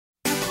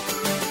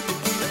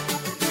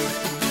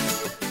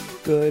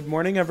Good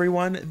morning,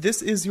 everyone.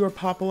 This is your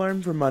Pop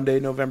Alarm for Monday,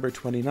 November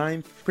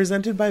 29th,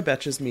 presented by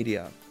Betches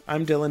Media.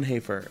 I'm Dylan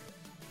Hafer.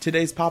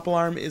 Today's Pop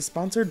Alarm is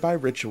sponsored by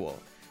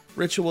Ritual.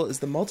 Ritual is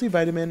the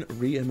multivitamin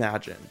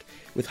reimagined,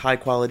 with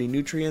high-quality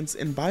nutrients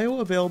in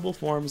bioavailable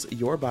forms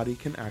your body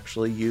can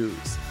actually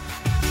use.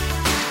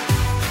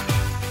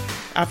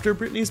 After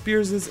Britney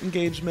Spears'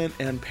 engagement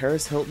and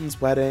Paris Hilton's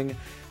wedding,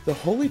 the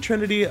holy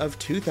trinity of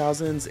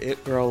 2000's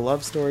It Girl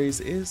love stories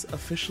is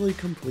officially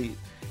complete,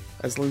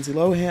 as Lindsay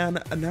Lohan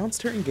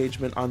announced her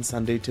engagement on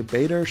Sunday to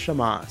Bader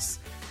Shammas.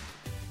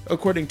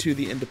 According to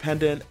The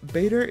Independent,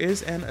 Bader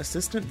is an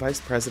assistant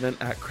vice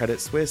president at Credit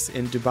Suisse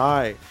in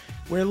Dubai,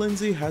 where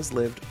Lindsay has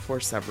lived for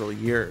several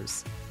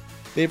years.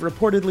 They've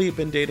reportedly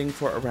been dating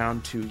for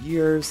around 2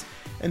 years,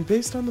 and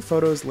based on the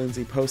photos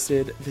Lindsay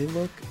posted, they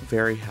look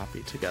very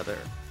happy together.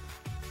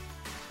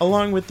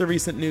 Along with the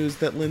recent news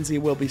that Lindsay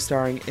will be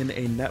starring in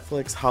a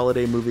Netflix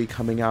holiday movie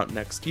coming out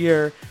next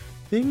year,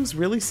 things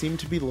really seem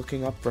to be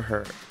looking up for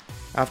her,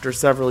 after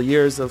several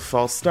years of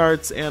false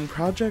starts and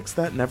projects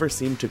that never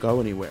seemed to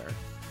go anywhere.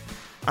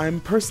 I'm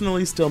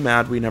personally still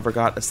mad we never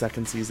got a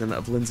second season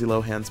of Lindsay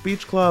Lohan's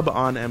Beach Club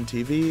on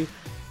MTV,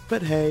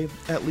 but hey,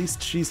 at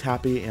least she's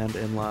happy and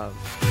in love.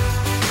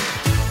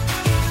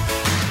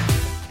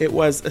 It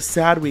was a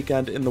sad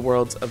weekend in the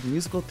worlds of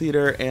musical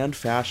theater and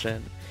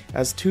fashion,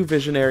 as two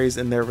visionaries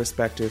in their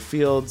respective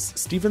fields,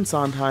 Stephen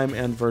Sondheim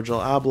and Virgil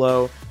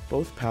Abloh,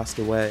 both passed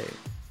away.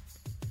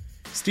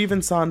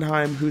 Stephen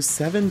Sondheim, whose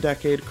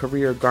 7-decade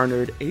career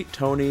garnered 8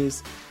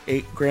 Tonys,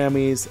 8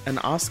 Grammys, an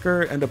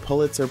Oscar, and a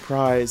Pulitzer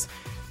Prize,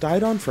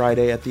 died on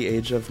Friday at the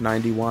age of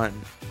 91.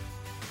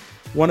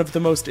 One of the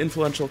most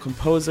influential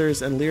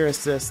composers and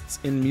lyricists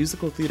in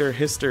musical theater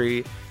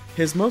history,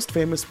 his most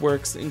famous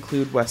works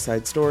include West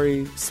Side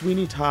Story,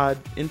 Sweeney Todd,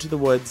 Into the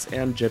Woods,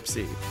 and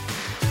Gypsy.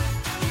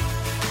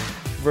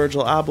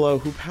 Virgil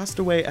Abloh, who passed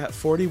away at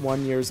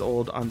 41 years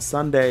old on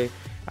Sunday,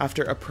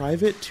 after a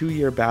private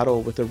 2-year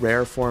battle with a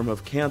rare form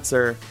of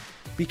cancer,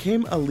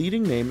 became a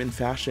leading name in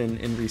fashion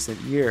in recent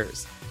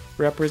years,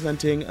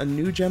 representing a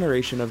new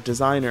generation of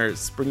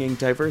designers, bringing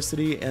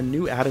diversity and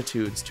new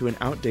attitudes to an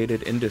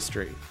outdated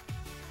industry.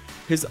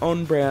 His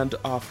own brand,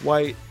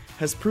 Off-White,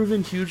 has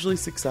proven hugely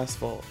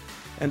successful,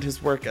 and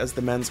his work as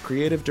the men's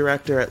creative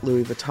director at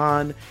Louis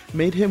Vuitton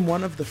made him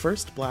one of the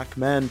first black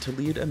men to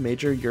lead a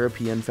major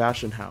European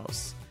fashion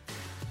house.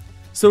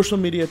 Social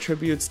media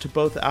tributes to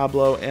both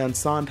Abloh and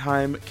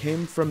Sondheim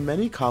came from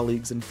many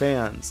colleagues and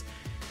fans,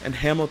 and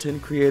Hamilton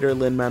creator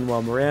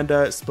Lin-Manuel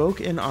Miranda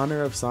spoke in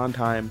honor of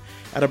Sondheim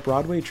at a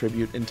Broadway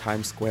tribute in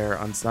Times Square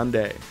on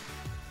Sunday.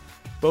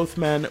 Both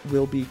men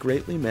will be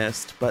greatly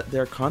missed, but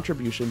their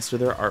contributions to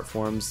their art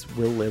forms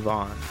will live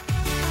on.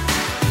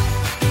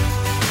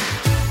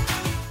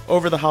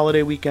 Over the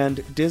holiday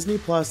weekend, Disney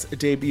Plus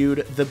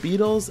debuted The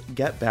Beatles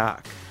Get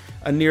Back,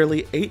 a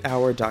nearly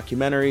 8-hour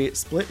documentary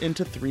split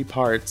into 3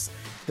 parts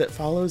that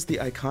follows the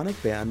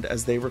iconic band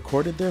as they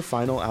recorded their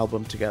final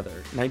album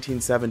together,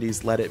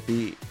 1970's Let It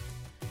Be.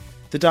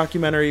 The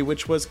documentary,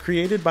 which was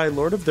created by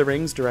Lord of the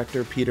Rings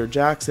director Peter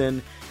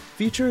Jackson,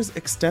 features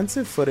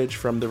extensive footage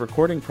from the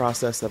recording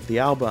process of the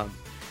album,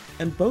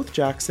 and both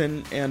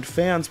Jackson and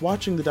fans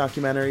watching the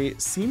documentary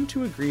seem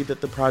to agree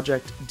that the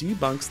project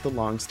debunks the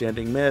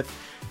long-standing myth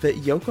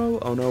that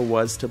Yoko Ono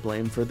was to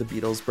blame for the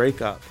Beatles'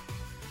 breakup.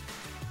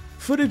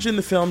 Footage in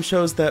the film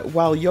shows that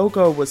while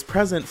Yoko was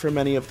present for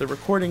many of the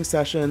recording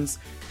sessions,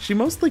 she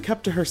mostly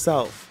kept to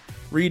herself,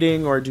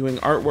 reading or doing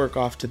artwork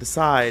off to the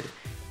side,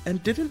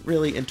 and didn't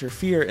really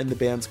interfere in the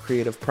band's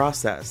creative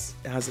process,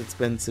 as it's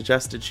been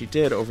suggested she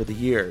did over the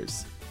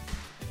years.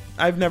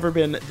 I've never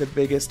been the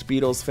biggest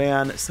Beatles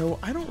fan, so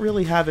I don't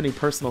really have any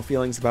personal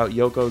feelings about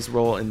Yoko's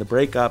role in the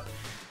breakup,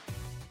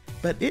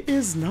 but it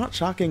is not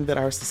shocking that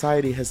our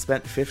society has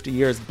spent 50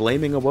 years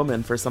blaming a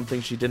woman for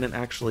something she didn't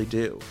actually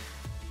do.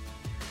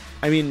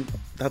 I mean,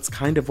 that's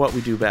kind of what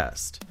we do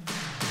best.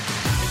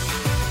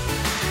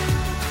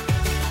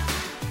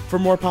 For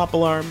more Pop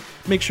Alarm,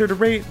 make sure to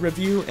rate,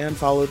 review, and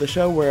follow the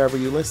show wherever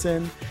you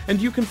listen, and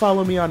you can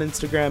follow me on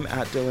Instagram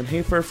at Dylan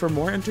Hafer for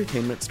more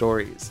entertainment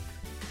stories.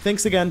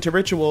 Thanks again to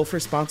Ritual for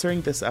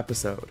sponsoring this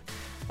episode.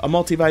 A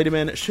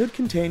multivitamin should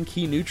contain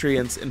key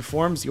nutrients and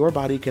forms your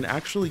body can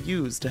actually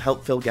use to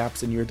help fill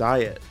gaps in your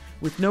diet,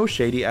 with no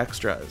shady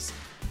extras.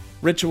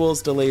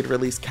 Ritual's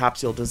delayed-release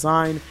capsule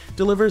design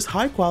delivers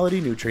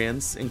high-quality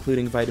nutrients,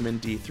 including vitamin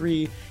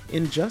D3,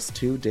 in just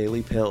 2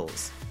 daily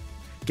pills.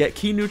 Get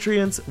key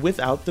nutrients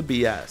without the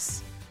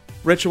BS.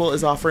 Ritual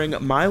is offering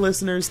my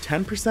listeners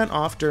 10%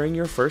 off during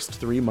your first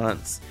 3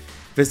 months.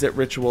 Visit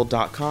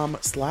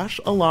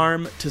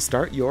ritual.com/alarm to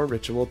start your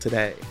ritual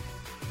today.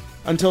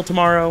 Until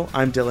tomorrow,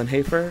 I'm Dylan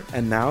Hafer,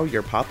 and now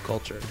your pop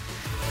culture.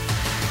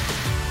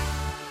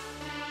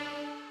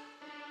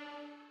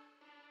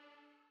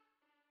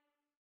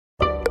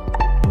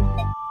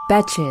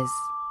 Betches.